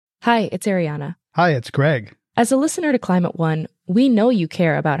Hi, it's Ariana. Hi, it's Greg. As a listener to Climate One, we know you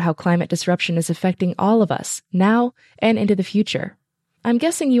care about how climate disruption is affecting all of us, now and into the future. I'm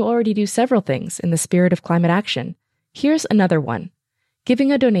guessing you already do several things in the spirit of climate action. Here's another one.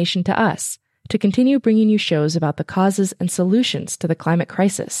 Giving a donation to us to continue bringing you shows about the causes and solutions to the climate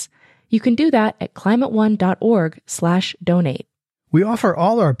crisis. You can do that at climateone.org/donate. We offer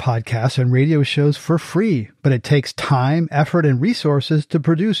all our podcasts and radio shows for free, but it takes time, effort, and resources to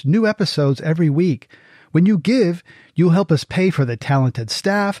produce new episodes every week. When you give, you'll help us pay for the talented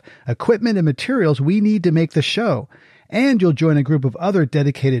staff, equipment, and materials we need to make the show. And you'll join a group of other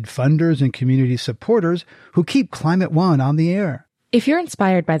dedicated funders and community supporters who keep Climate One on the air. If you're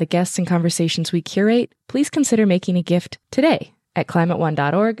inspired by the guests and conversations we curate, please consider making a gift today at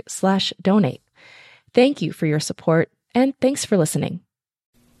climateone.org/donate. Thank you for your support, and thanks for listening.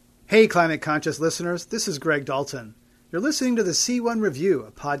 Hey, Climate Conscious listeners, this is Greg Dalton. You're listening to the C1 Review,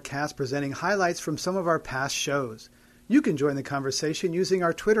 a podcast presenting highlights from some of our past shows. You can join the conversation using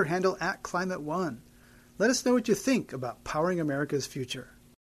our Twitter handle @ClimateOne. Let us know what you think about powering America's future.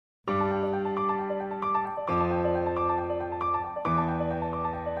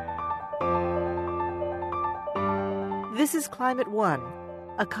 This is Climate One,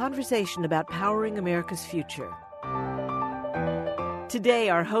 a conversation about powering America's future. Today,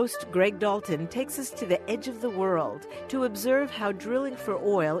 our host, Greg Dalton, takes us to the edge of the world to observe how drilling for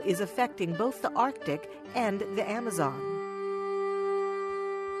oil is affecting both the Arctic and the Amazon.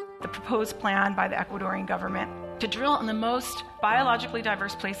 The proposed plan by the Ecuadorian government to drill in the most biologically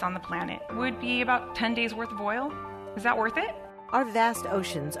diverse place on the planet would be about 10 days worth of oil. Is that worth it? Our vast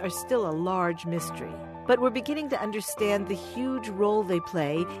oceans are still a large mystery, but we're beginning to understand the huge role they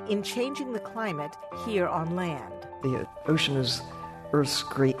play in changing the climate here on land. The ocean is Earth's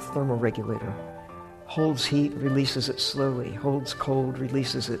great thermoregulator. Holds heat, releases it slowly. Holds cold,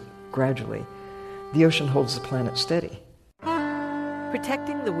 releases it gradually. The ocean holds the planet steady.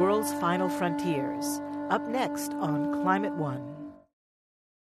 Protecting the world's final frontiers. Up next on Climate One.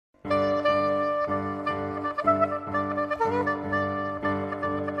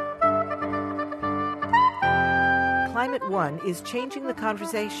 Climate One is changing the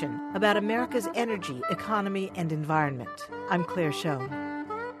conversation about America's energy, economy, and environment. I'm Claire Schoen.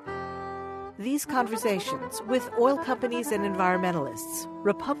 These conversations with oil companies and environmentalists,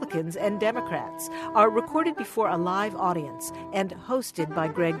 Republicans and Democrats, are recorded before a live audience and hosted by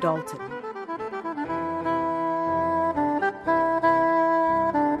Greg Dalton.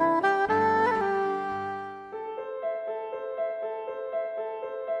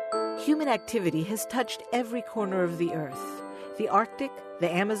 Human activity has touched every corner of the Earth. The Arctic,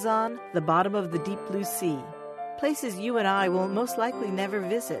 the Amazon, the bottom of the deep blue sea. Places you and I will most likely never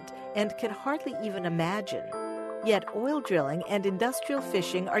visit and can hardly even imagine. Yet oil drilling and industrial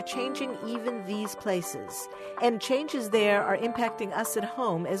fishing are changing even these places. And changes there are impacting us at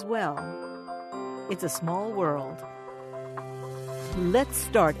home as well. It's a small world. Let's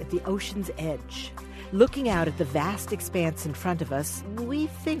start at the ocean's edge. Looking out at the vast expanse in front of us, we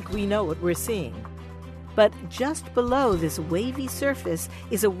think we know what we're seeing. But just below this wavy surface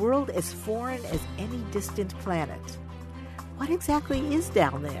is a world as foreign as any distant planet. What exactly is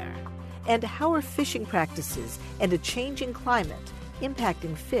down there? And how are fishing practices and a changing climate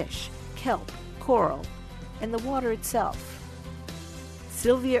impacting fish, kelp, coral, and the water itself?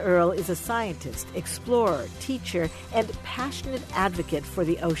 Sylvia Earle is a scientist, explorer, teacher, and passionate advocate for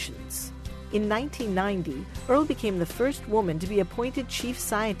the oceans. In 1990, Earle became the first woman to be appointed chief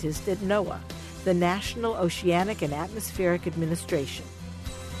scientist at NOAA, the National Oceanic and Atmospheric Administration.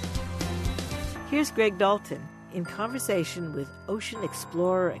 Here's Greg Dalton in conversation with ocean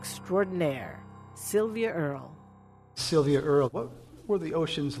explorer extraordinaire, Sylvia Earle. Sylvia Earle, what were the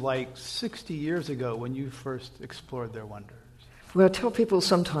oceans like 60 years ago when you first explored their wonders? Well, I tell people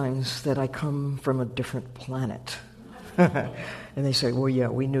sometimes that I come from a different planet. And they say, well, yeah,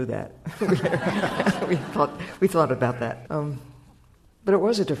 we knew that. we thought about that. But it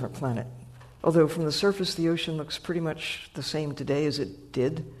was a different planet. Although from the surface, the ocean looks pretty much the same today as it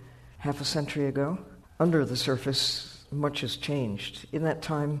did half a century ago. Under the surface, much has changed. In that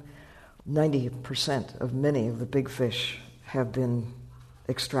time, 90% of many of the big fish have been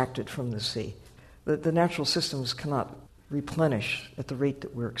extracted from the sea. The natural systems cannot replenish at the rate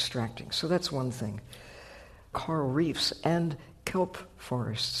that we're extracting. So that's one thing. Coral reefs and kelp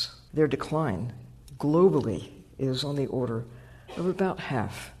forests, their decline globally is on the order of about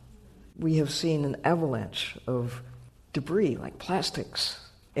half. We have seen an avalanche of debris like plastics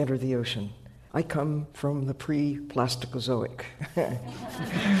enter the ocean. I come from the pre-Plasticozoic.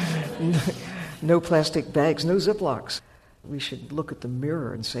 No plastic bags, no Ziplocs. We should look at the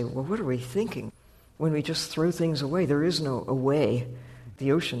mirror and say, well, what are we thinking? When we just throw things away, there is no away.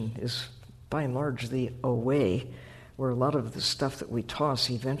 The ocean is, by and large, the away, where a lot of the stuff that we toss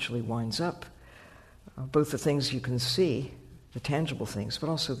eventually winds up. Both the things you can see, the tangible things, but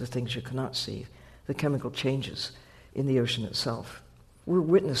also the things you cannot see, the chemical changes in the ocean itself. We're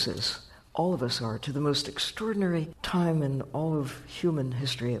witnesses, all of us are, to the most extraordinary time in all of human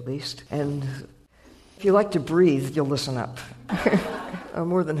history, at least. And if you like to breathe, you'll listen up.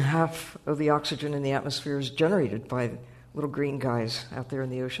 More than half of the oxygen in the atmosphere is generated by little green guys out there in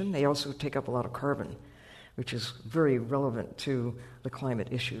the ocean. They also take up a lot of carbon, which is very relevant to the climate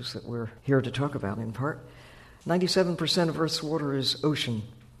issues that we're here to talk about in part. 97% of Earth's water is ocean.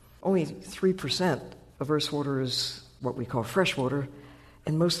 Only 3% of Earth's water is what we call fresh water,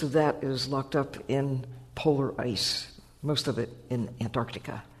 and most of that is locked up in polar ice, most of it in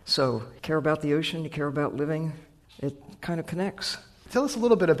Antarctica. So, you care about the ocean, you care about living, it kind of connects. Tell us a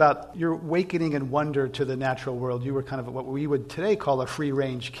little bit about your awakening and wonder to the natural world. You were kind of what we would today call a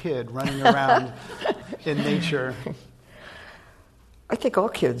free-range kid, running around in nature. I think all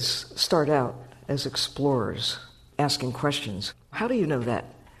kids start out as explorers, asking questions. How do you know that?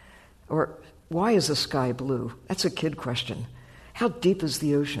 Or, why is the sky blue? That's a kid question. How deep is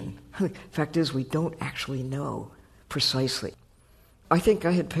the ocean? The fact is, we don't actually know precisely. I think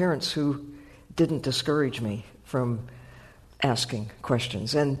I had parents who didn't discourage me from asking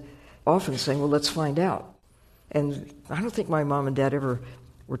questions and often saying, well, let's find out. And I don't think my mom and dad ever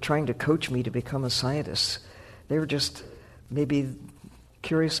were trying to coach me to become a scientist. They were just maybe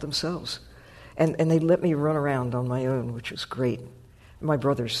curious themselves. And they let me run around on my own, which was great. My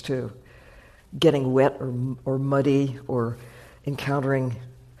brothers, too. Getting wet or muddy or encountering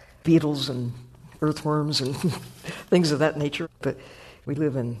beetles and earthworms and things of that nature. But we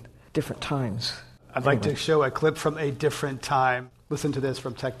live in different times. I'd like to show a clip from a different time. Listen to this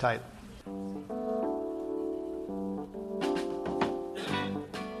from TechTite.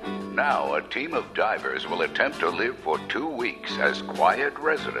 Now, a team of divers will attempt to live for 2 weeks as quiet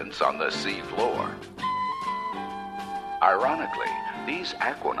residents on the sea floor. Ironically, these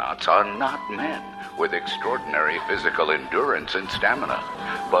aquanauts are not men with extraordinary physical endurance and stamina,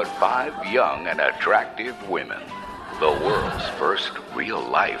 but 5 young and attractive women, the world's first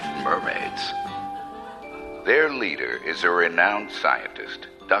real-life mermaids. Their leader is a renowned scientist,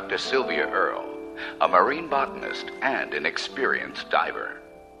 Dr. Sylvia Earle, a marine botanist and an experienced diver.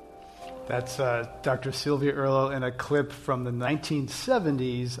 That's Dr. Sylvia Earle in a clip from the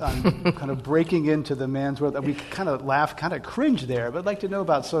 1970s on kind of breaking into the man's world. We kind of laugh, kind of cringe there, but I'd like to know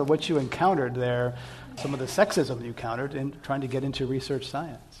about sort of what you encountered there, some of the sexism you encountered in trying to get into research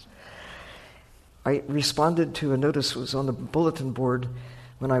science. I responded to a notice that was on the bulletin board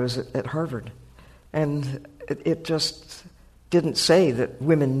when I was at Harvard, and it just didn't say that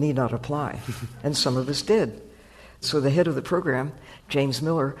women need not apply, and some of us did. So the head of the program, James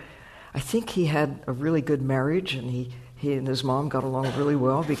Miller, I think he had a really good marriage, and he and his mom got along really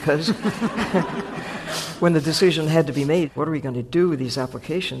well, because when the decision had to be made, what are we going to do with these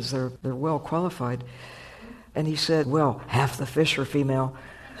applications? They're well qualified. And he said, well, half the fish are female.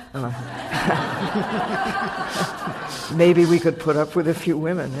 Maybe we could put up with a few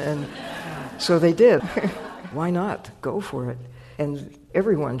women. And so they did. Why not? Go for it. And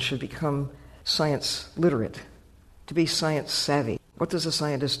everyone should become science literate, to be science savvy. What does a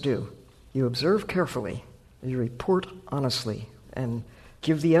scientist do? You observe carefully, you report honestly, and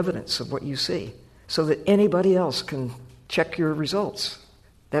give the evidence of what you see so that anybody else can check your results.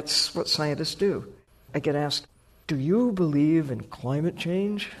 That's what scientists do. I get asked, do you believe in climate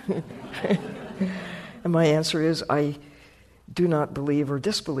change? And my answer is, I do not believe or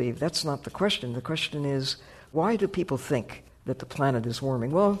disbelieve. That's not the question. The question is, why do people think that the planet is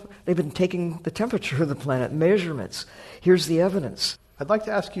warming? Well, they've been taking the temperature of the planet, measurements. Here's the evidence. I'd like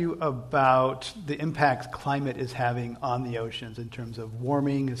to ask you about the impact climate is having on the oceans in terms of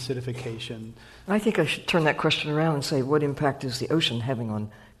warming, acidification. I think I should turn that question around and say, what impact is the ocean having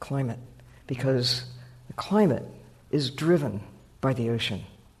on climate? Because the climate is driven by the ocean.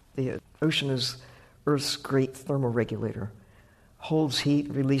 The ocean is Earth's great thermoregulator. Holds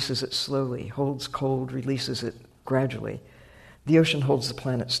heat, releases it slowly. Holds cold, releases it gradually. The ocean holds the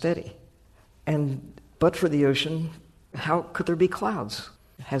planet steady. But for the ocean, how could there be clouds?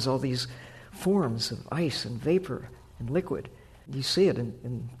 It has all these forms of ice and vapor and liquid. You see it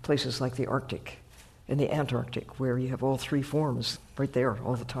in places like the Arctic and the Antarctic, where you have all 3 forms right there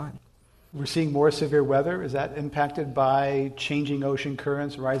all the time. We're seeing more severe weather. Is that impacted by changing ocean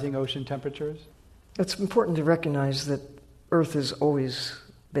currents, rising ocean temperatures? It's important to recognize that Earth has always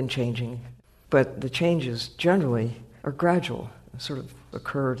been changing, but the changes generally are gradual, sort of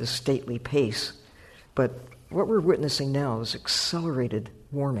occur at a stately pace. But what we're witnessing now is accelerated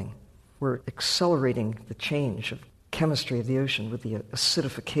warming. We're accelerating the change of chemistry of the ocean with the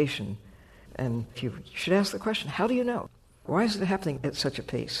acidification. And you should ask the question, how do you know? Why is it happening at such a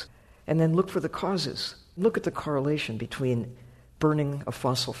pace? And then look for the causes. Look at the correlation between burning of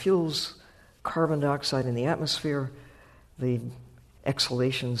fossil fuels, carbon dioxide in the atmosphere, the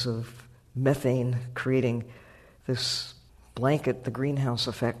exhalations of methane creating this blanket, the greenhouse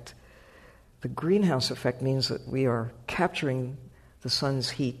effect. The greenhouse effect means that we are capturing the sun's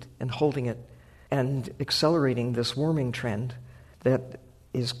heat and holding it and accelerating this warming trend that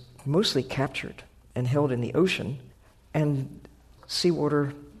is mostly captured and held in the ocean. And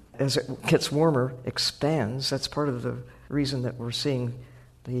seawater, as it gets warmer, expands. That's part of the reason that we're seeing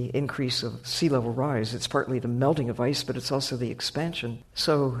the increase of sea level rise. It's partly the melting of ice, but it's also the expansion.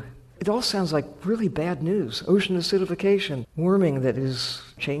 So it all sounds like really bad news. Ocean acidification, warming that is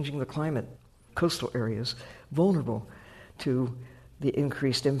changing the climate, coastal areas vulnerable to the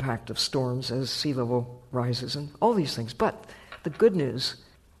increased impact of storms as sea level rises, and all these things. But the good news,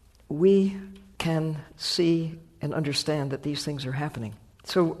 we can see and understand that these things are happening.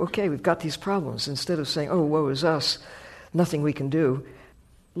 So, okay, we've got these problems. Instead of saying, oh, woe is us, nothing we can do,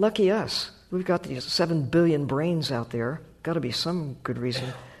 lucky us. We've got these 7 billion brains out there. Got to be some good reason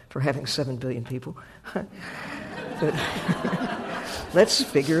for having 7 billion people. But let's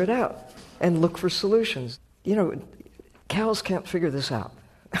figure it out and look for solutions. You know, cows can't figure this out.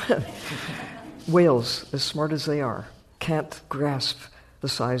 Whales, as smart as they are, can't grasp the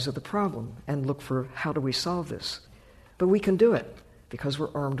size of the problem and look for how do we solve this. But we can do it because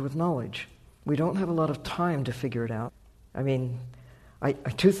we're armed with knowledge. We don't have a lot of time to figure it out. I mean, I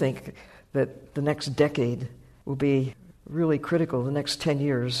do think that the next decade will be really critical. The next 10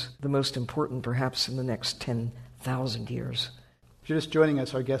 years, the most important perhaps in the next 10,000 years. If you're just joining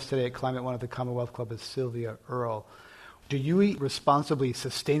us, our guest today at Climate One at the Commonwealth Club is Sylvia Earle. Do you eat responsibly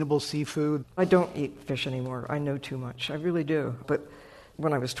sustainable seafood? I don't eat fish anymore. I know too much. I really do. But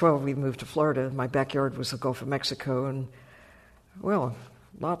when I was 12, we moved to Florida. My backyard was the Gulf of Mexico. And, well,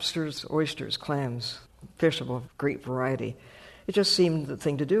 lobsters, oysters, clams, fish of a great variety. It just seemed the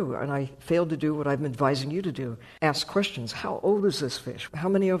thing to do. And I failed to do what I'm advising you to do. Ask questions. How old is this fish? How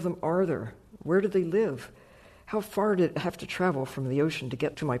many of them are there? Where do they live? How far did it have to travel from the ocean to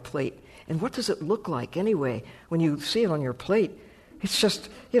get to my plate? And what does it look like anyway when you see it on your plate? It's just,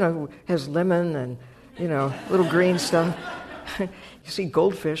 has lemon and, little green stuff. You see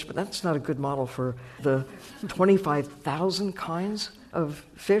goldfish, but that's not a good model for the 25,000 kinds of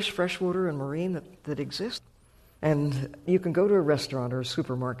fish, freshwater and marine that exist. And you can go to a restaurant or a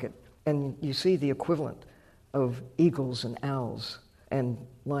supermarket and you see the equivalent of eagles and owls and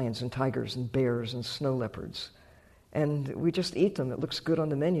lions and tigers and bears and snow leopards. And we just eat them. It looks good on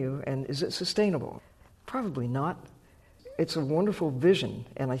the menu. And is it sustainable? Probably not. It's a wonderful vision.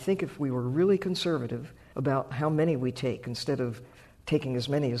 And I think if we were really conservative about how many we take instead of taking as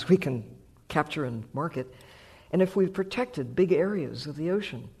many as we can capture and market, and if we protected big areas of the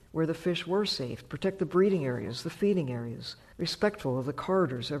ocean where the fish were safe, protect the breeding areas, the feeding areas, respectful of the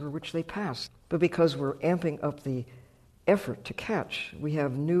corridors over which they pass. But because we're amping up the effort to catch, we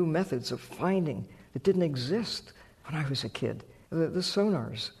have new methods of finding that didn't exist when I was a kid. The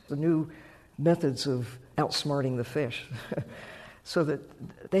sonars, the new methods of outsmarting the fish so that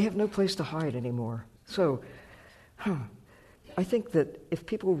they have no place to hide anymore. So I think that if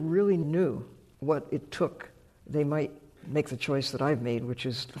people really knew what it took, they might make the choice that I've made, which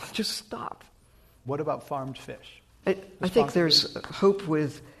is just stop. What about farmed fish? I think there's hope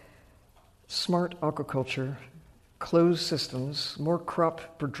with smart aquaculture, closed systems, more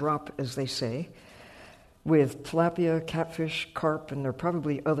crop per drop, as they say, with tilapia, catfish, carp, and there are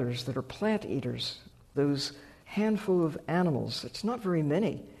probably others that are plant eaters, those handful of animals, it's not very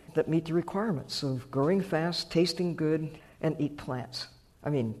many, that meet the requirements of growing fast, tasting good, and eat plants.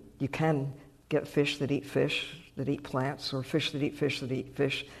 I mean, you can get fish that eat plants, or fish that eat fish that eat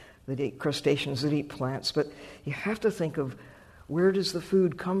fish, that eat crustaceans that eat plants, but you have to think of where does the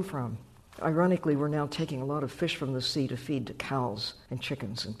food come from? Ironically, we're now taking a lot of fish from the sea to feed to cows and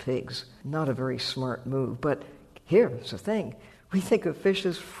chickens and pigs. Not a very smart move, but here's the thing. We think of fish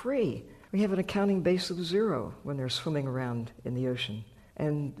as free. We have an accounting base of 0 when they're swimming around in the ocean,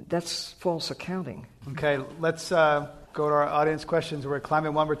 and that's false accounting. Okay, let's go to our audience questions. We're at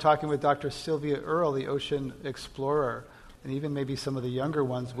Climate One. We're talking with Dr. Sylvia Earle, the ocean explorer. And even maybe some of the younger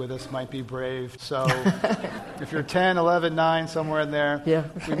ones with us might be brave. So if you're 10, 11, 9, somewhere in there,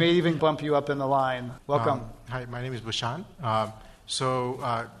 we may even bump you up in the line. Welcome. Hi, my name is Bushan.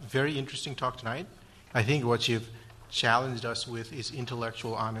 Very interesting talk tonight. I think what you've challenged us with is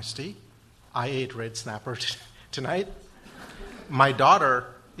intellectual honesty. I ate red snapper tonight. My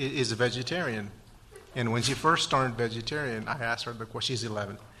daughter is a vegetarian. And when she first turned vegetarian, I asked her the question, she's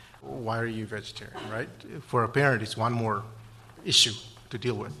 11, why are you vegetarian, right? For a parent, it's one more issue to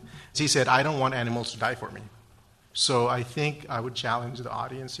deal with. She said, I don't want animals to die for me. So I think I would challenge the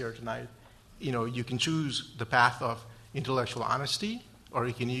audience here tonight. You can choose the path of intellectual honesty, or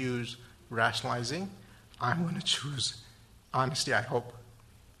you can use rationalizing. I'm going to choose honesty, I hope.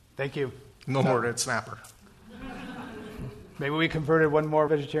 Thank you. No more red snapper. Maybe we converted one more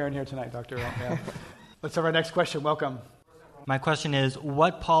vegetarian here tonight, Dr. Earl. Yeah. Let's have our next question. Welcome. My question is,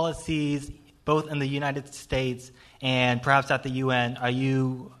 what policies, both in the United States and perhaps at the UN, are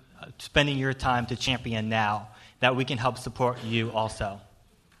you spending your time to champion now that we can help support you also?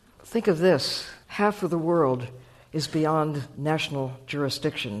 Think of this. Half of the world is beyond national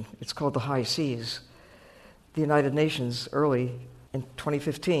jurisdiction. It's called the high seas. The United Nations, early in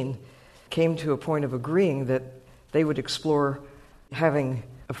 2015, came to a point of agreeing that they would explore having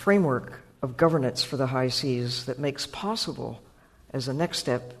a framework of governance for the high seas that makes possible, as a next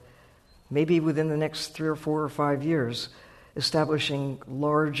step, maybe within the next 3 or 4 or 5 years, establishing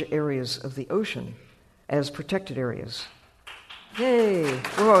large areas of the ocean as protected areas. Yay!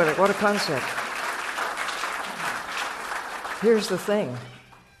 Whoa, what a concept. Here's the thing.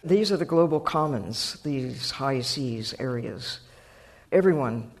 These are the global commons, these high seas areas.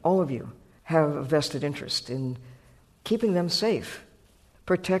 Everyone, all of you, have a vested interest in keeping them safe.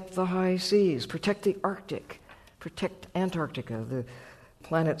 Protect the high seas, protect the Arctic, protect Antarctica, the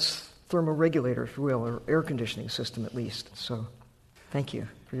planet's thermoregulator, if you will, or air conditioning system at least. So, thank you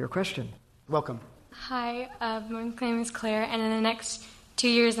for your question. Welcome. Hi, my name is Claire, and in the next 2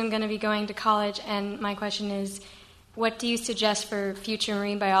 years I'm going to be going to college, and my question is, what do you suggest for future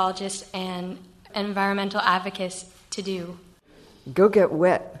marine biologists and environmental advocates to do? Go get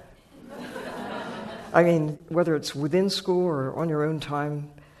wet. I mean, whether it's within school or on your own time,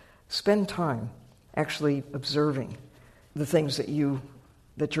 spend time actually observing the things that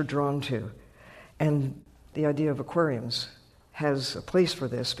you're drawn to. And the idea of aquariums has a place for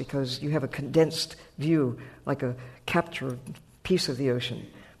this because you have a condensed view, like a captured piece of the ocean.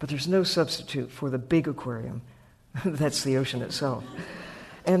 But there's no substitute for the big aquarium. That's the ocean itself.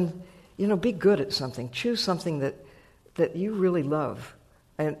 And, be good at something. Choose something that you really love.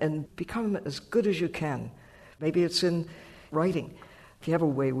 And become as good as you can. Maybe it's in writing, if you have a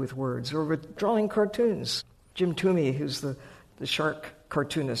way with words, or with drawing cartoons. Jim Toomey, who's the shark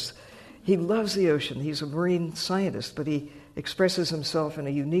cartoonist, he loves the ocean. He's a marine scientist, but he expresses himself in a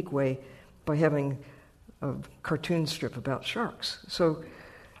unique way by having a cartoon strip about sharks. So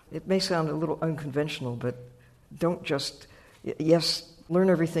it may sound a little unconventional, but don't just, learn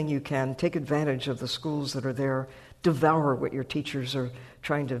everything you can, take advantage of the schools that are there, devour what your teachers are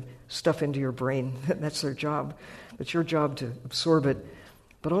trying to stuff into your brain. That's their job. It's your job to absorb it.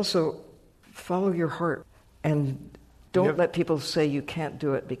 But also, follow your heart. And don't let people say you can't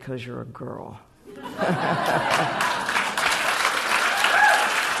do it because you're a girl.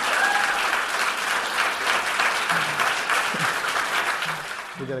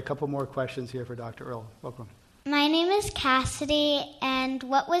 We've got a couple more questions here for Dr. Earl. Welcome. My name is Cassidy, and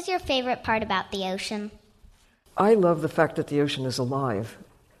what was your favorite part about the ocean? I love the fact that the ocean is alive.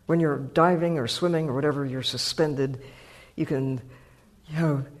 When you're diving or swimming or whatever, you're suspended. You can,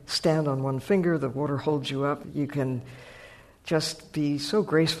 stand on one finger, the water holds you up. You can just be so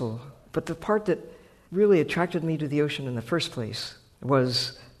graceful. But the part that really attracted me to the ocean in the first place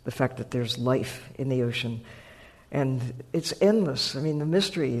was the fact that there's life in the ocean. And it's endless. I mean, the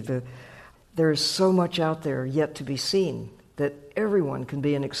mystery, there's so much out there yet to be seen that everyone can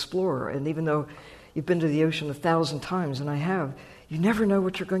be an explorer. And even though you've been to the ocean 1,000 times, and I have, you never know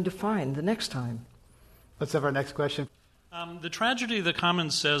what you're going to find the next time. Let's have our next question. The tragedy of the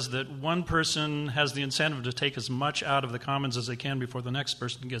commons says that one person has the incentive to take as much out of the commons as they can before the next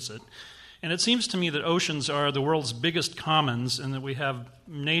person gets it. And it seems to me that oceans are the world's biggest commons and that we have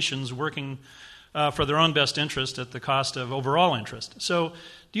nations working for their own best interest at the cost of overall interest. So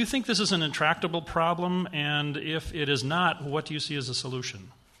do you think this is an intractable problem? And if it is not, what do you see as a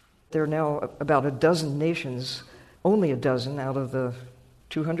solution? There are now about a dozen nations, only a dozen out of the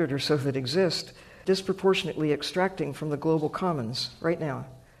 200 or so that exist, disproportionately extracting from the global commons right now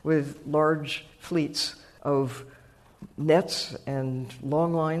with large fleets of nets and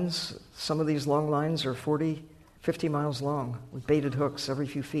long lines. Some of these long lines are 40, 50 miles long with baited hooks every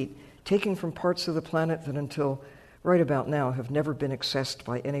few feet, taking from parts of the planet that until right about now have never been accessed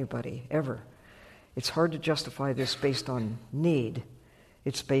by anybody, ever. It's hard to justify this based on need.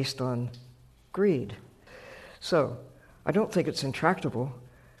 It's based on greed. So, I don't think it's intractable,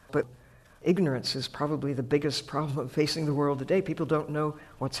 but ignorance is probably the biggest problem facing the world today. People don't know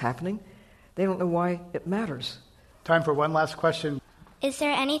what's happening. They don't know why it matters. Time for one last question. Is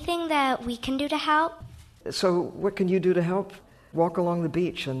there anything that we can do to help? So what can you do to help? Walk along the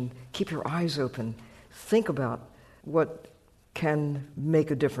beach and keep your eyes open. Think about what can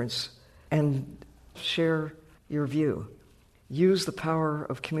make a difference and share your view. Use the power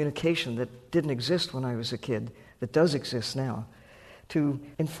of communication that didn't exist when I was a kid, that does exist now, to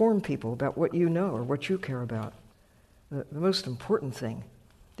inform people about what you know or what you care about. The most important thing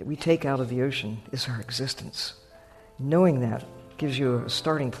that we take out of the ocean is our existence. Knowing that gives you a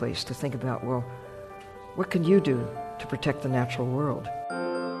starting place to think about, well, what can you do to protect the natural world?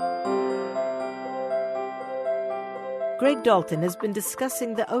 Greg Dalton has been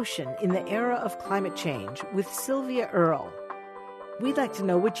discussing the ocean in the era of climate change with Sylvia Earle. We'd like to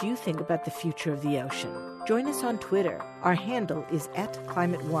know what you think about the future of the ocean. Join us on Twitter. Our handle is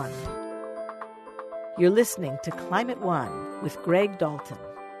 @ClimateOne. You're listening to Climate One with Greg Dalton.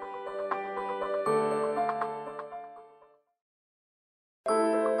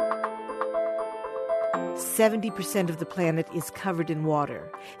 "70% of the planet is covered in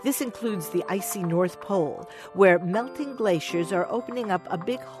water. This includes the icy North Pole, where melting glaciers are opening up a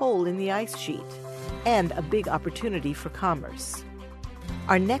big hole in the ice sheet and a big opportunity for commerce.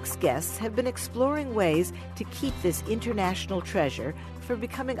 Our next guests have been exploring ways to keep this international treasure from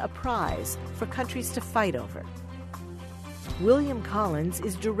becoming a prize for countries to fight over. William Collins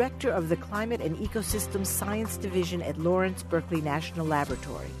is director of the Climate and Ecosystem Science Division at Lawrence Berkeley National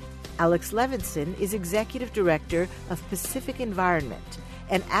Laboratory. Alex Levinson is executive director of Pacific Environment,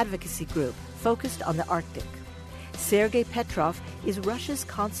 an advocacy group focused on the Arctic. Sergei Petrov is Russia's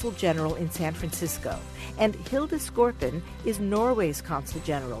consul general in San Francisco, and Hilde Skorpen is Norway's consul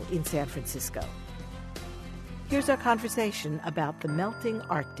general in San Francisco. Here's our conversation about the melting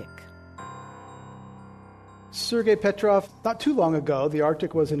Arctic. Sergei Petrov, not too long ago, the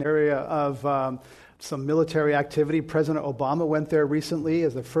Arctic was an area of some military activity. President Obama went there recently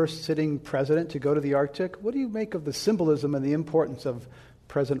as the first sitting president to go to the Arctic. What do you make of the symbolism and the importance of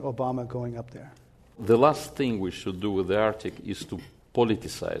President Obama going up there? The last thing we should do with the Arctic is to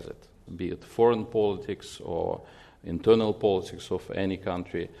politicize it, be it foreign politics or internal politics of any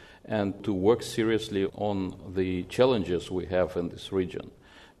country, and to work seriously on the challenges we have in this region.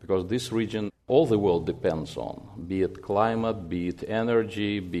 Because this region, all the world depends on, be it climate, be it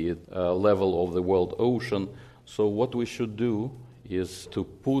energy, be it level of the world ocean. So what we should do is to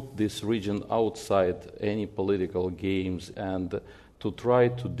put this region outside any political games and to try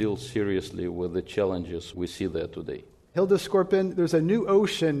to deal seriously with the challenges we see there today. Hilde Skorpen, there's a new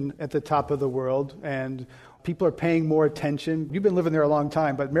ocean at the top of the world, and people are paying more attention. You've been living there a long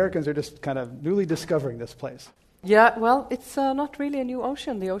time, but Americans are just kind of newly discovering this place. Yeah, well, it's not really a new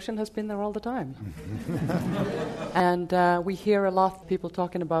ocean. The ocean has been there all the time. And we hear a lot of people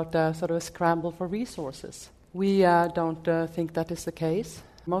talking about sort of a scramble for resources. We don't think that is the case.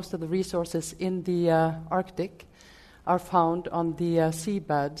 Most of the resources in the Arctic are found on the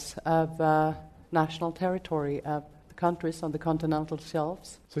seabeds of national territory of the countries on the continental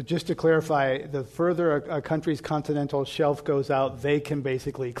shelves. So just to clarify, the further a country's continental shelf goes out, they can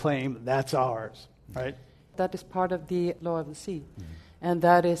basically claim that's ours, right? That is part of the law of the sea. Mm-hmm. And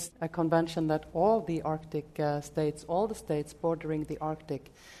that is a convention that all the Arctic states, all the states bordering the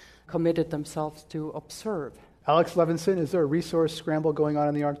Arctic, committed themselves to observe. Alex Levinson, is there a resource scramble going on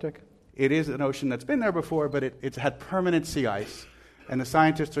in the Arctic? It is an ocean that's been there before, but it's had permanent sea ice. And the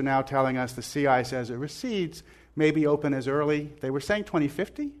scientists are now telling us the sea ice, as it recedes, may be open as early. They were saying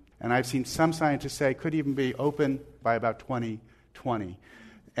 2050, and I've seen some scientists say it could even be open by about 2020.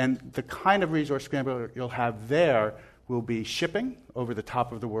 And the kind of resource scramble you'll have there will be shipping over the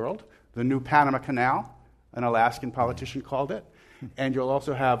top of the world, the new Panama Canal, an Alaskan politician called it, and you'll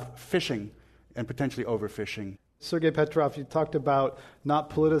also have fishing and potentially overfishing. Sergei Petrov, you talked about not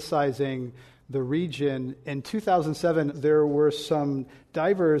politicizing the region. In 2007, there were some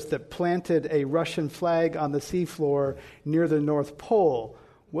divers that planted a Russian flag on the seafloor near the North Pole.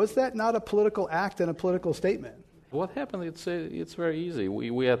 Was that not a political act and a political statement? What happened, it's very easy.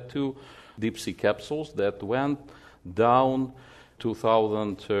 We had two deep-sea capsules that went down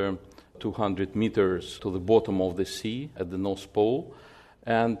 2,200 meters to the bottom of the sea at the North Pole.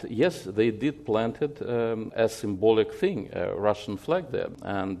 And yes, they did plant it a symbolic thing, a Russian flag there.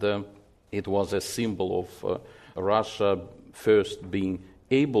 And it was a symbol of Russia first being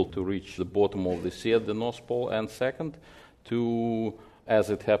able to reach the bottom of the sea at the North Pole, and second, to, as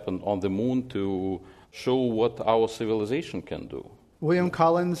it happened on the moon, to show what our civilization can do. William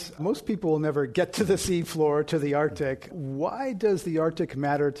Collins, most people will never get to the seafloor, to the Arctic. Why does the Arctic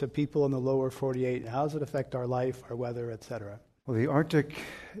matter to people in the lower 48? How does it affect our life, our weather, etc.? Well, the Arctic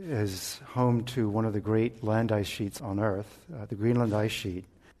is home to one of the great land ice sheets on Earth, the Greenland ice sheet.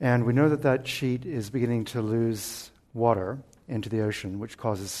 And we know that that sheet is beginning to lose water into the ocean, which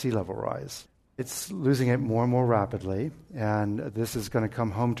causes sea level rise. It's losing it more and more rapidly, and this is going to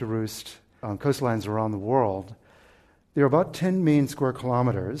come home to roost on coastlines around the world. There are about 10 million square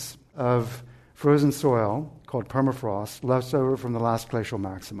kilometers of frozen soil called permafrost left over from the last glacial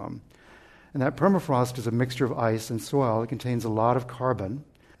maximum. And that permafrost is a mixture of ice and soil. It contains a lot of carbon.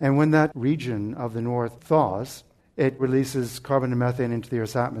 And when that region of the north thaws, it releases carbon and methane into the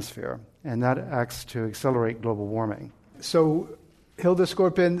Earth's atmosphere. And that acts to accelerate global warming. So, Hilda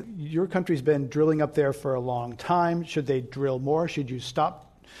Skorpin, your country's been drilling up there for a long time. Should they drill more? Should you stop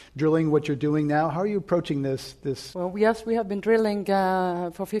drilling what you're doing now? How are you approaching this? Well, yes, we have been drilling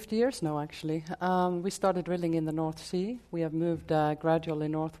for 50 years now, actually. We started drilling in the North Sea. We have moved gradually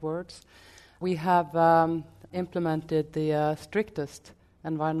northwards. We have implemented the strictest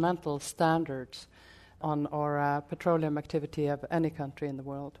environmental standards on our petroleum activity of any country in the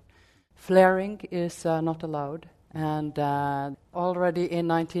world. Flaring is not allowed. And already in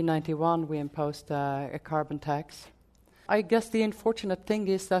 1991, we imposed a carbon tax. I guess the unfortunate thing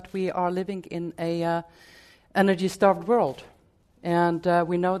is that we are living in a energy-starved world. And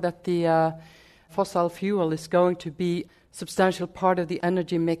we know that the fossil fuel is going to be a substantial part of the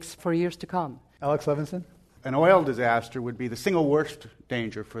energy mix for years to come. Alex Levinson? An oil disaster would be the single worst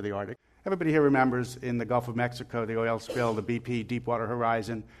danger for the Arctic. Everybody here remembers in the Gulf of Mexico the oil spill, the BP Deepwater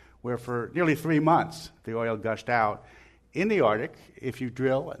Horizon, where for nearly 3 months the oil gushed out. In the Arctic, if you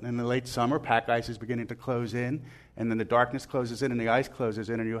drill, and in the late summer, pack ice is beginning to close in, and then the darkness closes in and the ice closes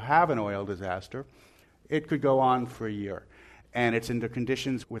in, and you have an oil disaster, it could go on for a year. And it's under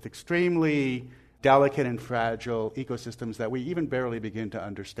conditions with extremely delicate and fragile ecosystems that we even barely begin to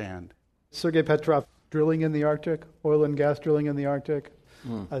understand. Sergei Petrov, drilling in the Arctic, oil and gas drilling in the Arctic,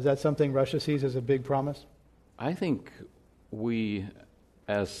 is that something Russia sees as a big promise? I think we,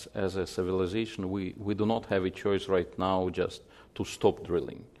 as a civilization, we do not have a choice right now just to stop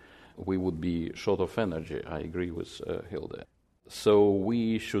drilling. We would be short of energy. I agree with Hilda. So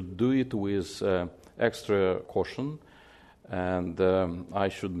we should do it with extra caution. And I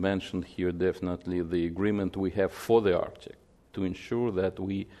should mention here definitely the agreement we have for the Arctic to ensure that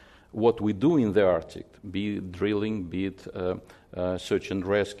what we do in the Arctic, be it drilling, be it search and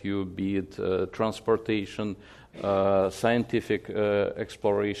rescue, be it transportation, scientific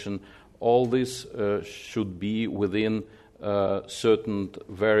exploration, all this should be within certain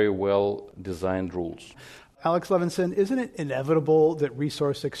very well-designed rules. Alex Levinson, isn't it inevitable that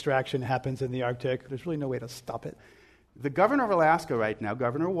resource extraction happens in the Arctic? There's really no way to stop it. The governor of Alaska right now,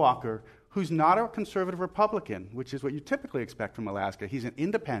 Governor Walker, who's not a conservative Republican, which is what you typically expect from Alaska. He's an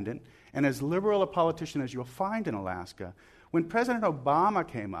independent and as liberal a politician as you'll find in Alaska. When President Obama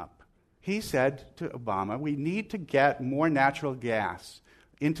came up, he said to Obama, we need to get more natural gas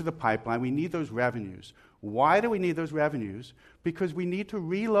into the pipeline. We need those revenues. Why do we need those revenues? Because we need to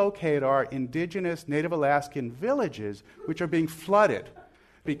relocate our indigenous Native Alaskan villages, which are being flooded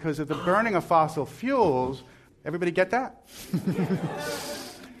because of the burning of fossil fuels. Everybody get that?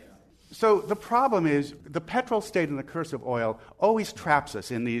 So the problem is the petrol state and the curse of oil always traps us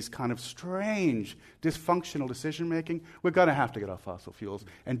in these kind of strange, dysfunctional decision-making. We're going to have to get off fossil fuels.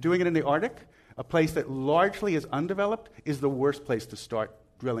 And doing it in the Arctic, a place that largely is undeveloped, is the worst place to start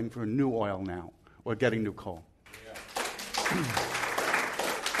drilling for new oil now or getting new coal. Yeah.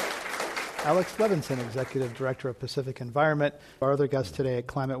 Alex Levinson, Executive Director of Pacific Environment. Our other guests today at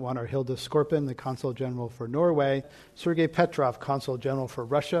Climate One are Hilda Skorpin, the Consul General for Norway, Sergei Petrov, Consul General for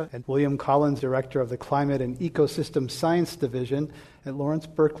Russia, and William Collins, Director of the Climate and Ecosystem Science Division at Lawrence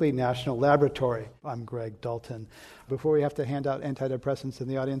Berkeley National Laboratory. I'm Greg Dalton. Before we have to hand out antidepressants in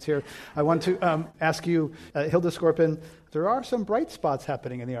the audience here, I want to ask you, Hilda Skorpin, there are some bright spots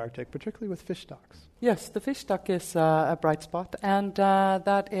happening in the Arctic, particularly with fish stocks. Yes, the fish stock is a bright spot, and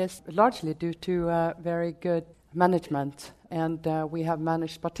that is largely due to very good management. And we have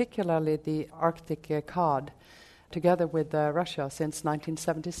managed particularly the Arctic cod together with Russia since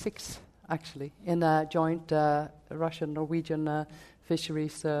 1976, actually, in a joint Russian-Norwegian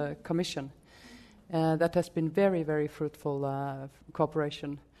fisheries commission. That has been very, very fruitful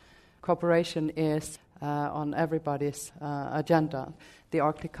cooperation. Cooperation is on everybody's agenda. The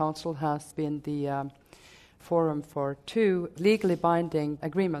Arctic Council has been the forum for 2 legally binding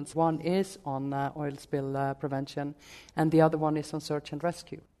agreements. One is on oil spill prevention, and the other one is on search and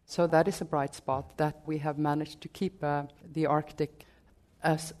rescue. So that is a bright spot that we have managed to keep the Arctic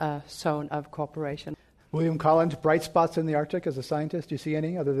as a zone of cooperation. William Collins, bright spots in the Arctic as a scientist. Do you see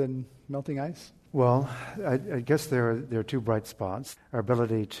any other than melting ice? Well, I guess there are two bright spots. Our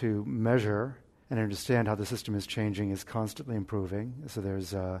ability to measure and understand how the system is changing is constantly improving. So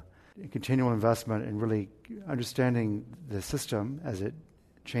there's a continual investment in really understanding the system as it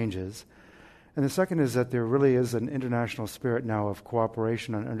changes. And the second is that there really is an international spirit now of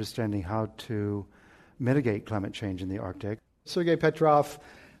cooperation on understanding how to mitigate climate change in the Arctic. Sergei Petrov,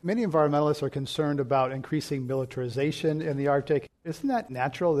 many environmentalists are concerned about increasing militarization in the Arctic. Isn't that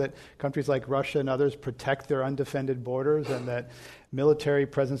natural that countries like Russia and others protect their undefended borders and that military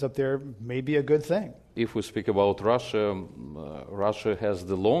presence up there may be a good thing? If we speak about Russia, Russia has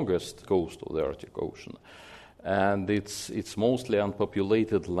the longest coast of the Arctic Ocean. And it's mostly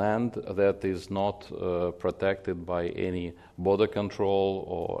unpopulated land that is not protected by any border control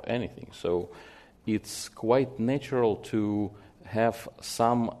or anything. So it's quite natural to have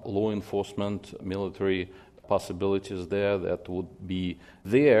some law enforcement, military possibilities there that would be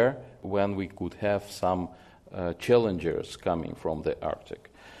there when we could have some challengers coming from the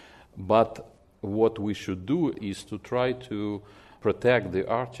Arctic. But what we should do is to try to protect the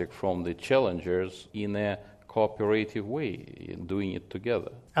Arctic from the challengers in a cooperative way, in doing it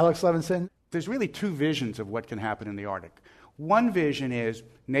together. Alex Levinson? There's really two visions of what can happen in the Arctic. One vision is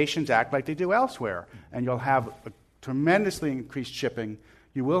nations act like they do elsewhere, and you'll have a tremendously increased shipping.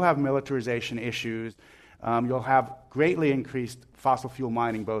 You will have militarization issues. You'll have greatly increased fossil fuel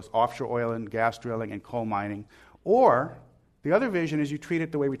mining, both offshore oil and gas drilling and coal mining. Or the other vision is you treat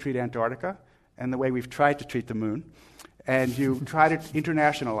it the way we treat Antarctica and the way we've tried to treat the moon, and you try to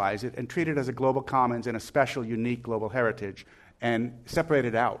internationalize it and treat it as a global commons and a special, unique global heritage and separate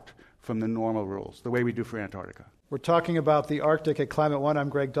it out from the normal rules, the way we do for Antarctica. We're talking about the Arctic at Climate One. I'm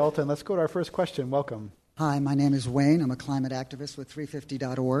Greg Dalton. Let's go to our first question. Welcome. Hi, my name is Wayne. I'm a climate activist with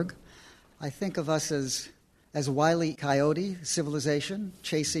 350.org. I think of us as Wile E. Coyote civilization,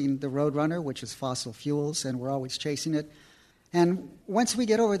 chasing the roadrunner, which is fossil fuels, and we're always chasing it. And once we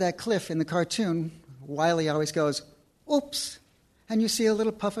get over that cliff in the cartoon, Wile E. always goes, oops, and you see a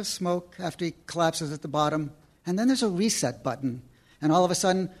little puff of smoke after he collapses at the bottom, and then there's a reset button, and all of a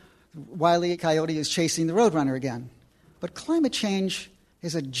sudden, Wile E. Coyote is chasing the roadrunner again. But climate change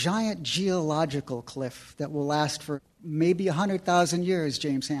is a giant geological cliff that will last for maybe 100,000 years,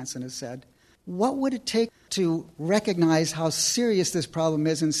 James Hansen has said. What would it take to recognize how serious this problem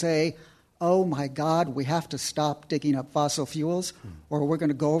is and say, oh my God, we have to stop digging up fossil fuels, or we're going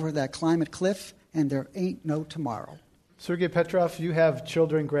to go over that climate cliff, and there ain't no tomorrow? Sergei Petrov, you have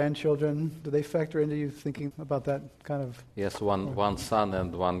children, grandchildren. Do they factor into you thinking about that kind of? Yes, one son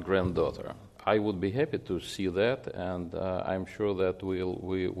and one granddaughter. I would be happy to see that, and I'm sure that we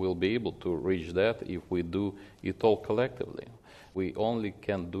will be able to reach that if we do it all collectively. We only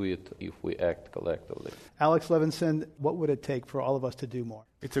can do it if we act collectively. Alex Levinson, what would it take for all of us to do more?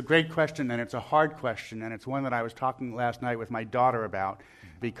 It's a great question, and it's a hard question, and it's one that I was talking last night with my daughter about,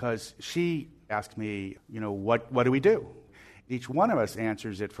 because she asked me, what do we do? Each one of us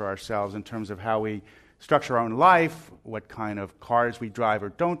answers it for ourselves in terms of how we structure our own life, what kind of cars we drive or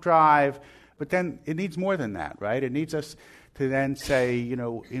don't drive. But then it needs more than that, right? It needs us to then say,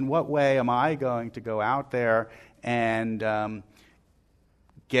 in what way am I going to go out there and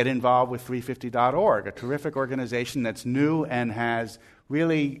get involved with 350.org, a terrific organization that's new and has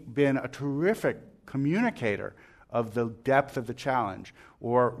really been a terrific communicator of the depth of the challenge,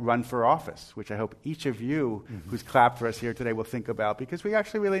 or run for office, which I hope each of you who's clapped for us here today will think about, because we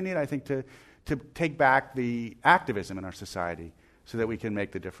actually really need, I think, to take back the activism in our society so that we can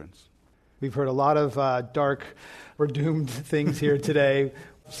make the difference. We've heard a lot of dark or doomed things here today,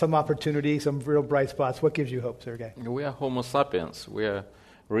 some opportunity, some real bright spots. What gives you hope, Sergei? We are Homo sapiens. We are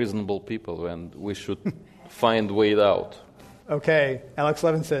reasonable people, and we should find way out. Okay, Alex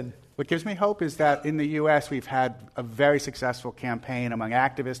Levinson. What gives me hope is that in the U.S. we've had a very successful campaign among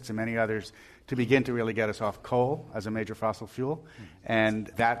activists and many others to begin to really get us off coal as a major fossil fuel. And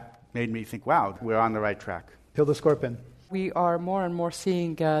that made me think, wow, we're on the right track. Hilda Skorpin. We are more and more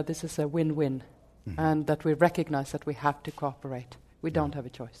seeing this as a win-win, and that we recognize that we have to cooperate. We don't have a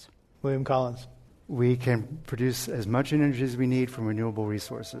choice. William Collins. We can produce as much energy as we need from renewable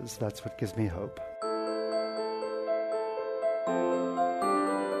resources. That's what gives me hope.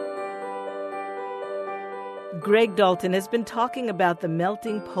 Greg Dalton has been talking about the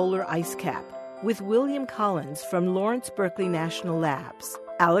melting polar ice cap with William Collins from Lawrence Berkeley National Labs,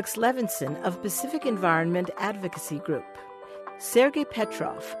 Alex Levinson of Pacific Environment Advocacy Group, Sergei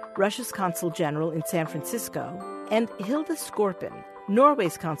Petrov, Russia's Consul General in San Francisco, and Hilda Skorpin,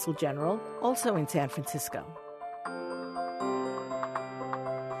 Norway's Consul General, also in San Francisco.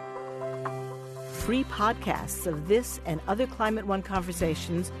 Free podcasts of this and other Climate One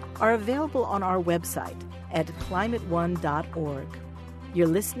conversations are available on our website at climateone.org. You're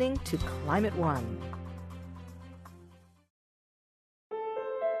listening to Climate One.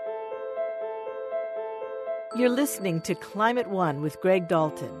 You're listening to Climate One with Greg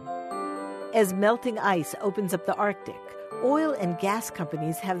Dalton. As melting ice opens up the Arctic, oil and gas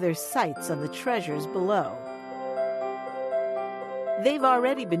companies have their sights on the treasures below. They've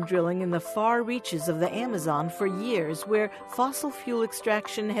already been drilling in the far reaches of the Amazon for years, where fossil fuel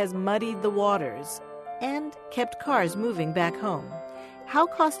extraction has muddied the waters and kept cars moving back home. How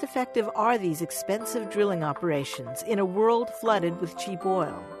cost-effective are these expensive drilling operations in a world flooded with cheap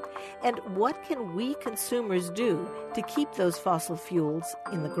oil? And what can we consumers do to keep those fossil fuels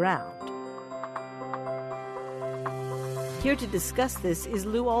in the ground? Here to discuss this is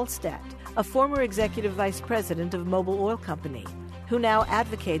Lou Alstadt, a former executive vice president of Mobil Oil Company, who now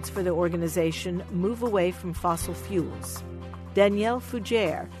advocates for the organization Move Away from Fossil Fuels. Danielle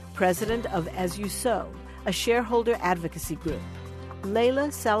Fougere, president of As You Sow, a shareholder advocacy group. Leila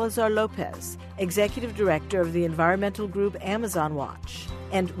Salazar-Lopez, executive director of the environmental group Amazon Watch.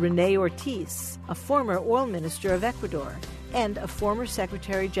 And René Ortiz, a former oil minister of Ecuador and a former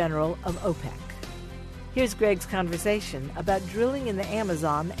secretary general of OPEC. Here's Greg's conversation about drilling in the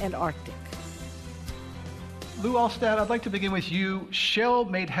Amazon and Arctic. Lou Alstadt, I'd like to begin with you. Shell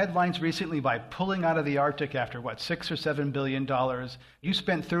made headlines recently by pulling out of the Arctic after, $6 or $7 billion. You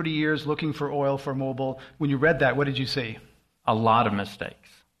spent 30 years looking for oil for Mobil. When you read that, what did you see? A lot of mistakes,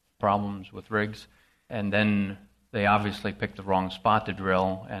 problems with rigs, and then they obviously picked the wrong spot to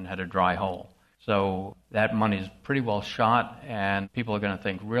drill and had a dry hole. So that money's pretty well shot, and people are going to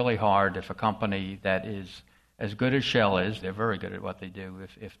think really hard if a company that is as good as Shell is, they're very good at what they do.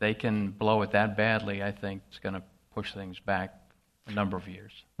 If they can blow it that badly, I think it's going to push things back a number of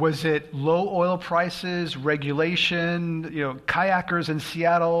years. Was it low oil prices, regulation, kayakers in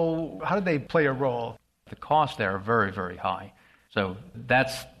Seattle? How did they play a role? The costs there are very, very high. So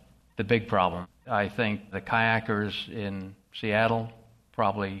that's the big problem. I think the kayakers in Seattle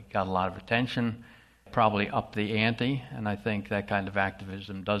probably got a lot of attention, probably upped the ante, and I think that kind of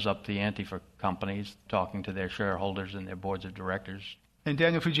activism does up the ante for companies, talking to their shareholders and their boards of directors. And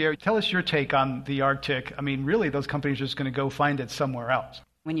Danielle Fougere, tell us your take on the Arctic. I mean, really, those companies are just going to go find it somewhere else.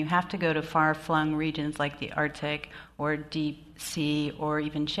 When you have to go to far-flung regions like the Arctic or deep sea or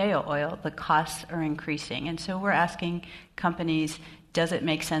even shale oil, the costs are increasing. And so we're asking companies, does it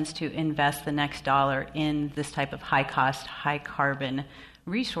make sense to invest the next dollar in this type of high-cost, high-carbon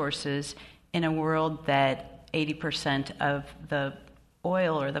resources in a world that 80% of the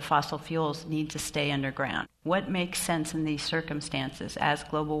oil or the fossil fuels need to stay underground? What makes sense in these circumstances as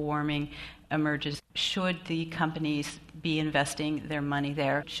global warming emerges? Should the companies be investing their money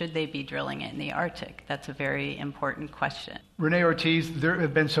there? Should they be drilling it in the Arctic? That's a very important question. René Ortiz, there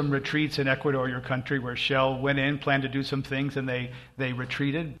have been some retreats in Ecuador, your country, where Shell went in, planned to do some things, and they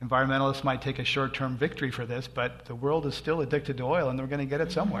retreated. Environmentalists might take a short-term victory for this, but the world is still addicted to oil, and they're going to get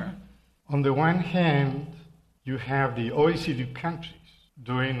it somewhere. On the one hand, you have the OECD countries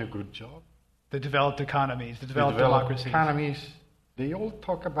doing a good job. The developed economies, the developed democracies. Economies, they all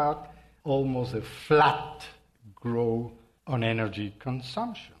talk about almost a flat growth on energy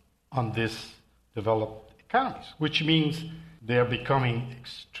consumption on these developed economies, which means they are becoming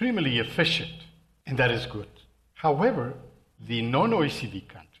extremely efficient, and that is good. However, the non-OECD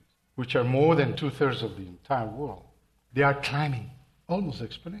countries, which are more than two-thirds of the entire world, they are climbing almost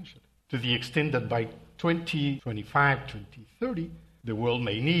exponentially, to the extent that by 2025, 2030, the world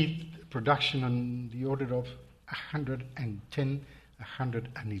may need production on the order of 110,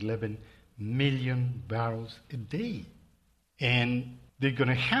 111 million barrels a day. And they're going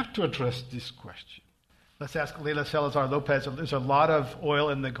to have to address this question. Let's ask Leila Salazar-Lopez. There's a lot of oil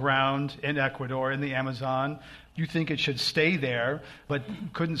in the ground in Ecuador, in the Amazon. You think it should stay there, but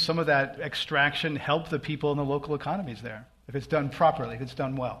couldn't some of that extraction help the people in the local economies there, if it's done properly, if it's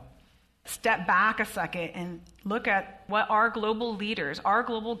done well? Step back a second and look at what our global leaders, our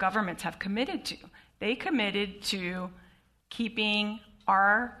global governments have committed to. They committed to keeping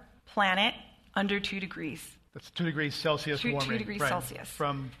our planet under 2 degrees. That's 2 degrees Celsius warming. 2 degrees Celsius.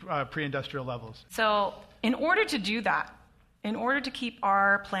 From pre-industrial levels. So in order to do that, in order to keep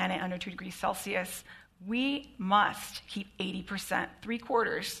our planet under 2 degrees Celsius, we must keep 80%,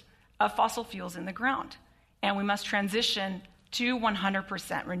 3/4 of fossil fuels in the ground. And we must transition to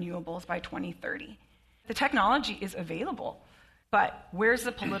 100% renewables by 2030. The technology is available, but where's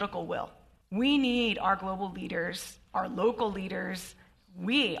the political will? We need our global leaders, our local leaders,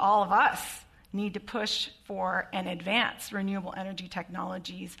 we, all of us, need to push for and advance renewable energy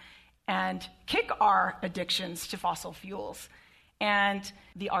technologies and kick our addictions to fossil fuels. And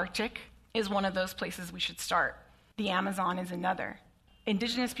the Arctic is one of those places we should start. The Amazon is another.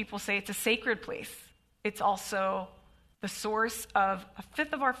 Indigenous people say it's a sacred place. It's also the source of a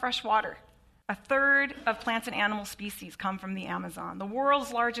fifth of our fresh water. A third of plants and animal species come from the Amazon, the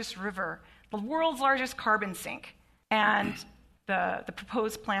world's largest river, the world's largest carbon sink, and the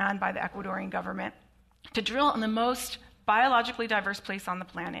proposed plan by the Ecuadorian government to drill in the most biologically diverse place on the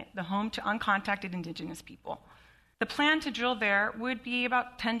planet, the home to uncontacted indigenous people. The plan to drill there would be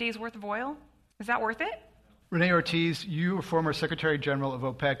about 10 days worth of oil. Is that worth it? Rene Ortiz, you were former Secretary General of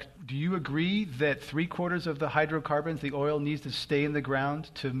OPEC. Do you agree that 3/4 of the hydrocarbons, the oil, needs to stay in the ground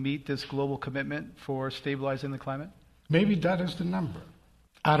to meet this global commitment for stabilizing the climate? Maybe that is the number.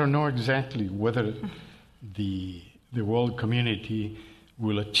 I don't know exactly whether the world community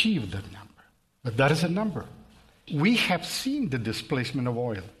will achieve that number, but that is a number. We have seen the displacement of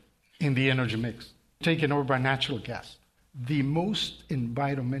oil in the energy mix, taken over by natural gas, the most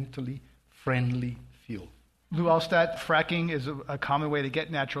environmentally friendly fuel. Lou Alstadt, fracking is a common way to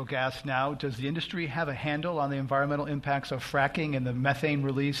get natural gas now. Does the industry have a handle on the environmental impacts of fracking and the methane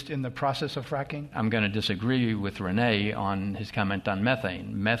released in the process of fracking? I'm going to disagree with Rene on his comment on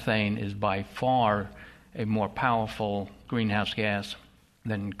methane. Methane is by far a more powerful greenhouse gas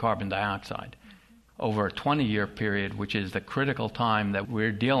than carbon dioxide. Over a 20-year period, which is the critical time that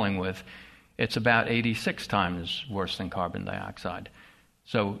we're dealing with, it's about 86 times worse than carbon dioxide.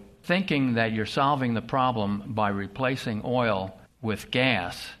 So thinking that you're solving the problem by replacing oil with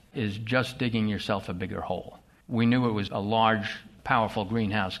gas is just digging yourself a bigger hole. We knew it was a large, powerful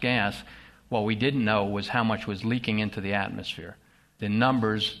greenhouse gas. What we didn't know was how much was leaking into the atmosphere. The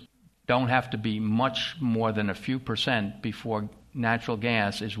numbers don't have to be much more than a few percent before natural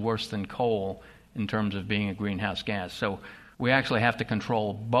gas is worse than coal in terms of being a greenhouse gas. So we actually have to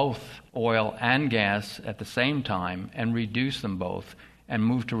control both oil and gas at the same time and reduce them both and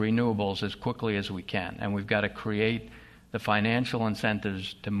move to renewables as quickly as we can. And we've got to create the financial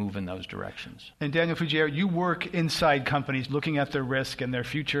incentives to move in those directions. And Daniel Fugere, you work inside companies looking at their risk and their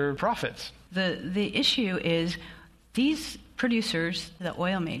future profits. The issue is these producers, the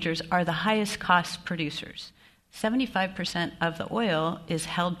oil majors, are the highest cost producers. 75% of the oil is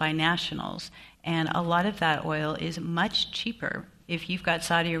held by nationals, and a lot of that oil is much cheaper. If you've got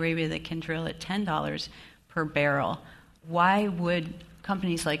Saudi Arabia that can drill at $10 per barrel, why would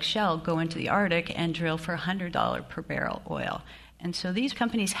companies like Shell go into the Arctic and drill for $100 per barrel oil? And so these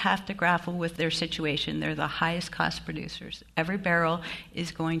companies have to grapple with their situation. They're the highest cost producers. Every barrel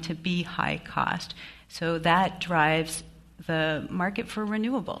is going to be high cost. So that drives the market for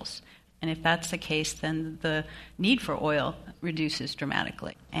renewables. And if that's the case, then the need for oil reduces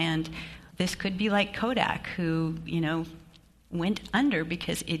dramatically. And this could be like Kodak, who, went under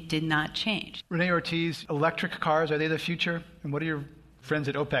because it did not change. Rene Ortiz, electric cars, are they the future? And what do your friends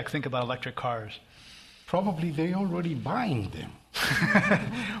at OPEC think about electric cars? Probably they're already buying them.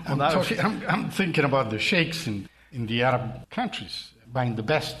 I'm thinking about the sheikhs in the Arab countries buying the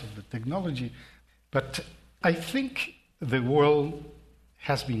best of the technology. But I think the world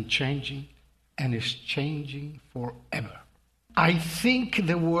has been changing and is changing forever. I think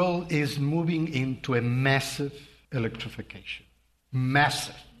the world is moving into a massive electrification.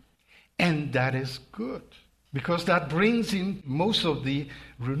 Massive. And that is good, because that brings in most of the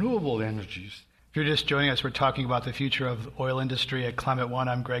renewable energies. If you're just joining us, we're talking about the future of the oil industry at Climate One.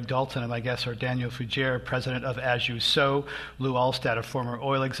 I'm Greg Dalton, and my guests are Daniel Fugere, president of As You Sow, Lou Alstadt, a former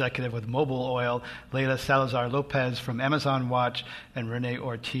oil executive with Mobil Oil, Leila Salazar Lopez from Amazon Watch, and Rene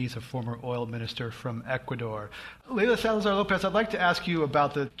Ortiz, a former oil minister from Ecuador. Leila Salazar Lopez, I'd like to ask you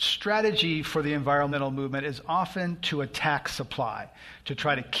about the strategy for the environmental movement is often to attack supply, to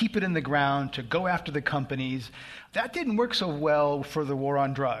try to keep it in the ground, to go after the companies. That didn't work so well for the war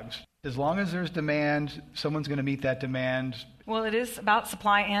on drugs. As long as there's demand, someone's going to meet that demand. Well, it is about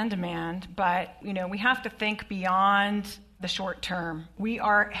supply and demand, but we have to think beyond the short term. We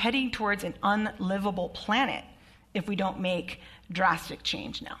are heading towards an unlivable planet if we don't make drastic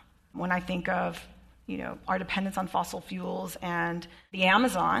change now. When I think of our dependence on fossil fuels and the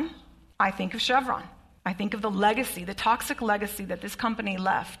Amazon, I think of Chevron. I think of the legacy, the toxic legacy that this company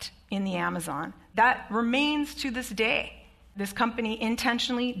left in the Amazon. That remains to this day. This company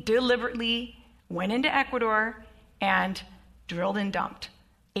intentionally, deliberately went into Ecuador and drilled and dumped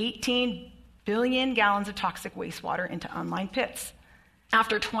 18 billion gallons of toxic wastewater into unlined pits.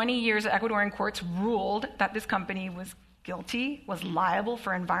 After 20 years, Ecuadorian courts ruled that this company was guilty, was liable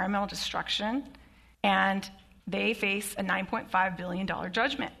for environmental destruction, and they face a $9.5 billion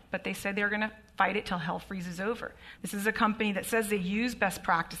judgment. But they said they were going to fight it till hell freezes over. This is a company that says they use best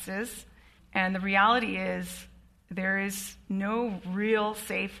practices, and the reality is there is no real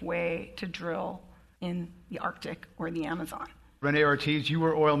safe way to drill in the Arctic or the Amazon. Rene Ortiz, you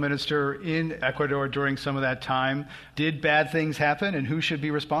were oil minister in Ecuador during some of that time. Did bad things happen, and who should be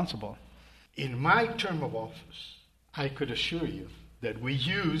responsible? In my term of office, I could assure you that we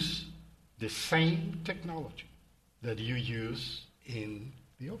use the same technology that you use in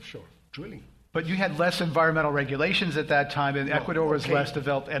the offshore drilling. But you had less environmental regulations at that time, and Ecuador was less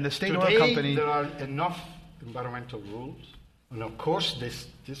developed, and the state Today, oil company... there are enough environmental rules, and of course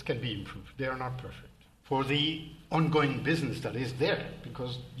this can be improved. They are not perfect. For the ongoing business that is there,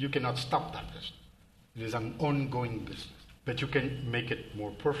 because you cannot stop that business. It is an ongoing business. But you can make it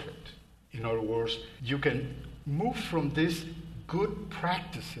more perfect. In other words, you can move from these good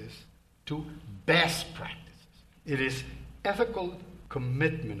practices to best practices. It is ethical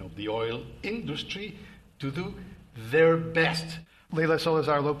commitment of the oil industry to do their best. Leila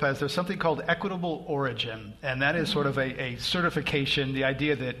Salazar-Lopez, there's something called equitable origin, and that is sort of a certification, the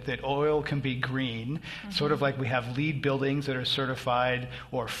idea that oil can be green, sort of like we have LEED buildings that are certified,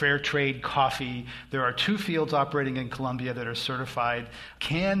 or fair trade coffee. There are 2 fields operating in Colombia that are certified.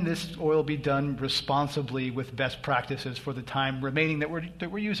 Can this oil be done responsibly with best practices for the time remaining that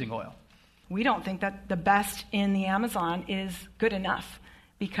we're using oil? We don't think that the best in the Amazon is good enough,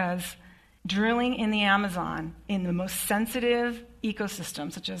 because drilling in the Amazon, in the most sensitive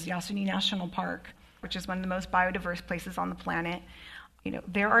ecosystems, such as Yasuni National Park, which is one of the most biodiverse places on the planet,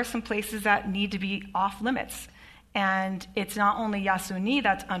 there are some places that need to be off limits. And it's not only Yasuni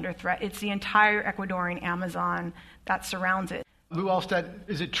that's under threat, it's the entire Ecuadorian Amazon that surrounds it. Lou Alstead,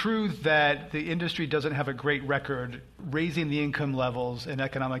 is it true that the industry doesn't have a great record raising the income levels and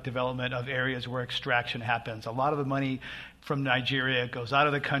economic development of areas where extraction happens? A lot of the money from Nigeria goes out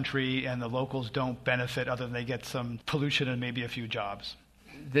of the country, and the locals don't benefit other than they get some pollution and maybe a few jobs.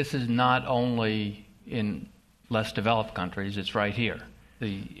 This is not only in less developed countries, it's right here.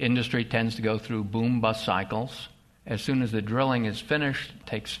 The industry tends to go through boom-bust cycles. As soon as the drilling is finished, it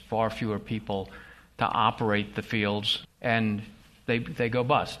takes far fewer people to operate the fields, and they go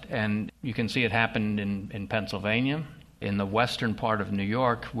bust. And you can see it happen in Pennsylvania, in the western part of New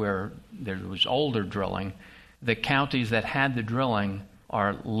York, where there was older drilling. The counties that had the drilling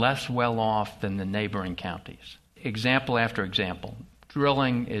are less well off than the neighboring counties. Example after example.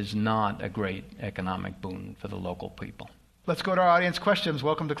 Drilling is not a great economic boon for the local people. Let's go to our audience questions.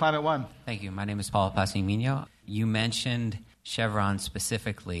 Welcome to Climate One. Thank you. My name is Paul Passimino. You mentioned Chevron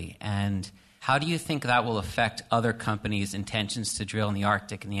specifically, and how do you think that will affect other companies' intentions to drill in the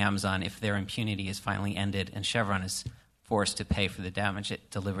Arctic and the Amazon if their impunity is finally ended and Chevron is forced to pay for the damage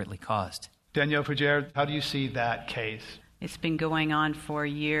it deliberately caused? Danielle Fougere, how do you see that case? It's been going on for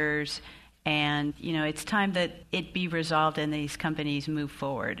years, and it's time that it be resolved and these companies move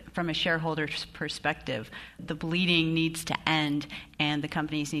forward. From a shareholder's perspective, the bleeding needs to end, and the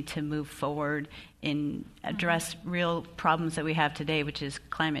companies need to move forward and address real problems that we have today, which is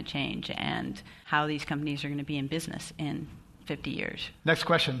climate change and how these companies are going to be in business in 50 years. Next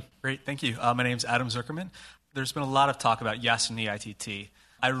question. Great, thank you. My name's Adam Zuckerman. There's been a lot of talk about Yasuni ITT.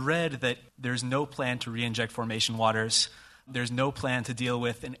 I read that there's no plan to re-inject formation waters. There's no plan to deal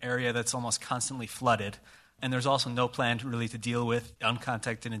with an area that's almost constantly flooded. And there's also no plan to deal with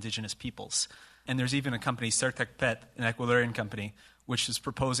uncontacted indigenous peoples. And there's even a company, Certec Pet, an Ecuadorian company, which is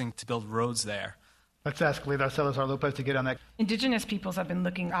proposing to build roads there. Let's ask Leila Salazar-Lopez to get on that. Indigenous peoples have been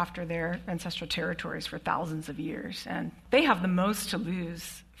looking after their ancestral territories for thousands of years, and they have the most to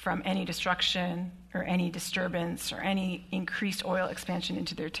lose from any destruction or any disturbance or any increased oil expansion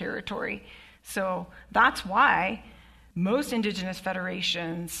into their territory. So that's why most indigenous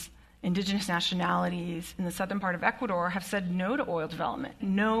federations, indigenous nationalities in the southern part of Ecuador have said no to oil development,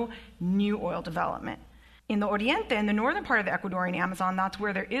 no new oil development. In the Oriente, in the northern part of the Ecuadorian Amazon, that's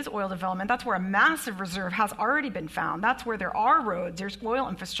where there is oil development. That's where a massive reserve has already been found. That's where there are roads. There's oil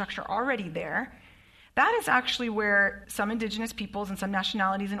infrastructure already there. That is actually where some indigenous peoples and some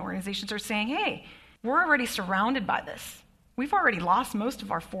nationalities and organizations are saying, hey, we're already surrounded by this. We've already lost most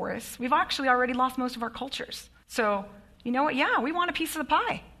of our forests. We've actually already lost most of our cultures. So, you know what? Yeah, we want a piece of the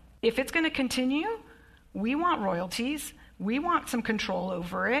pie. If it's going to continue, we want royalties. We want some control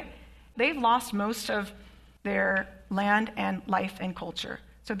over it. They've lost most of their land and life and culture.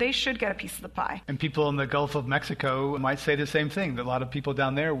 So they should get a piece of the pie. And people in the Gulf of Mexico might say the same thing, that a lot of people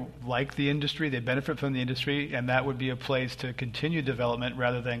down there like the industry, they benefit from the industry, and that would be a place to continue development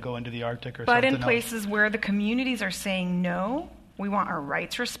rather than go into the Arctic or something else. But in places where the communities are saying no, we want our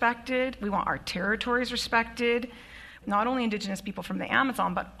rights respected, we want our territories respected, not only indigenous people from the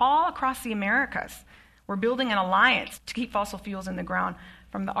Amazon, but all across the Americas. We're building an alliance to keep fossil fuels in the ground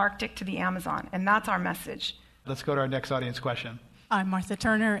from the Arctic to the Amazon, and that's our message. Let's go to our next audience question. I'm Martha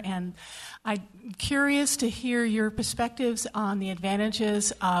Turner, and I'm curious to hear your perspectives on the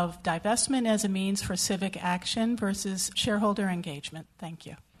advantages of divestment as a means for civic action versus shareholder engagement. Thank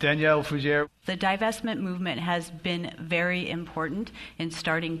you. Danielle Fougere. The divestment movement has been very important in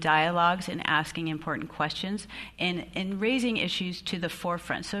starting dialogues and asking important questions and raising issues to the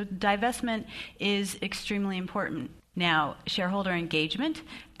forefront. So divestment is extremely important. Now, shareholder engagement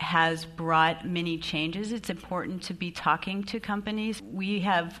has brought many changes. It's important to be talking to companies. We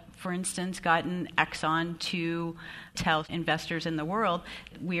have, for instance, gotten Exxon to tell investors in the world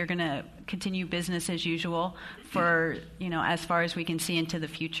we are going to continue business as usual for, as far as we can see into the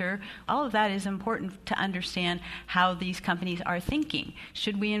future. All of that is important to understand how these companies are thinking.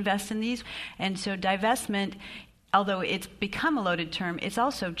 Should we invest in these? And so divestment, although it's become a loaded term, it's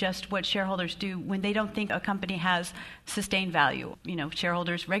also just what shareholders do when they don't think a company has sustained value.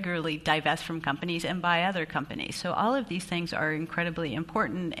 Shareholders regularly divest from companies and buy other companies. So all of these things are incredibly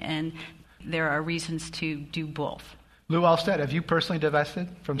important, and there are reasons to do both. Lou Alstead, have you personally divested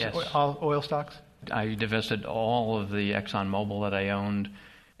from all oil stocks? I divested all of the ExxonMobil that I owned,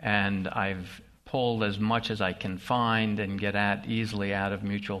 and I've pulled as much as I can find and get at easily out of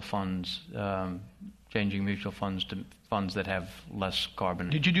mutual funds, changing mutual funds to funds that have less carbon.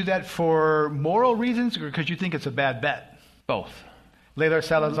 Did you do that for moral reasons or because you think it's a bad bet? Both. Leila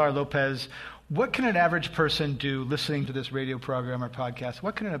Salazar Lopez, what can an average person do listening to this radio program or podcast?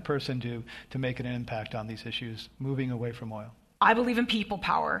 What can a person do to make an impact on these issues, moving away from oil? I believe in people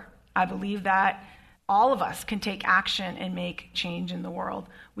power. I believe that all of us can take action and make change in the world.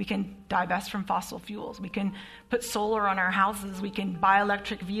 We can divest from fossil fuels. We can put solar on our houses. We can buy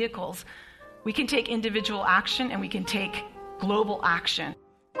electric vehicles. We can take individual action, and we can take global action.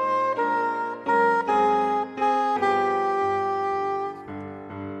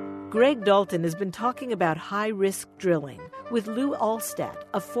 Greg Dalton has been talking about high-risk drilling with Lou Alstead,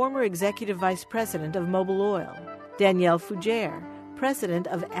 a former executive vice president of Mobil Oil, Danielle Fougere, president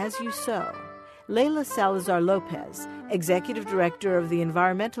of As You Sow, Leila Salazar Lopez, executive director of the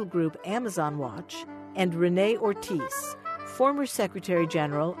environmental group Amazon Watch, and Renee Ortiz, former secretary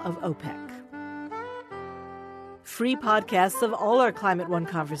general of OPEC. Free podcasts of all our Climate One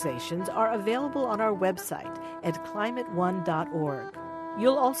conversations are available on our website at climateone.org.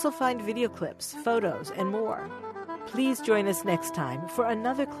 You'll also find video clips, photos, and more. Please join us next time for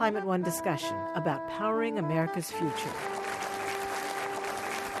another Climate One discussion about powering America's future.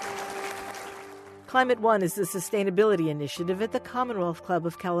 Climate One is the sustainability initiative at the Commonwealth Club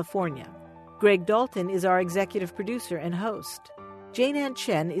of California. Greg Dalton is our executive producer and host. Jane Ann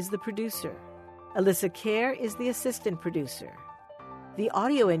Chen is the producer. Alyssa Kerr is the assistant producer. The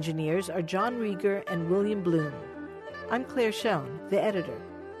audio engineers are John Rieger and William Bloom. I'm Claire Schoen, the editor.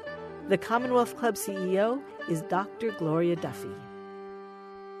 The Commonwealth Club CEO is Dr. Gloria Duffy.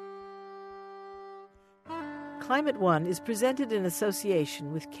 Climate One is presented in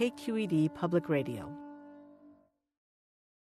association with KQED Public Radio.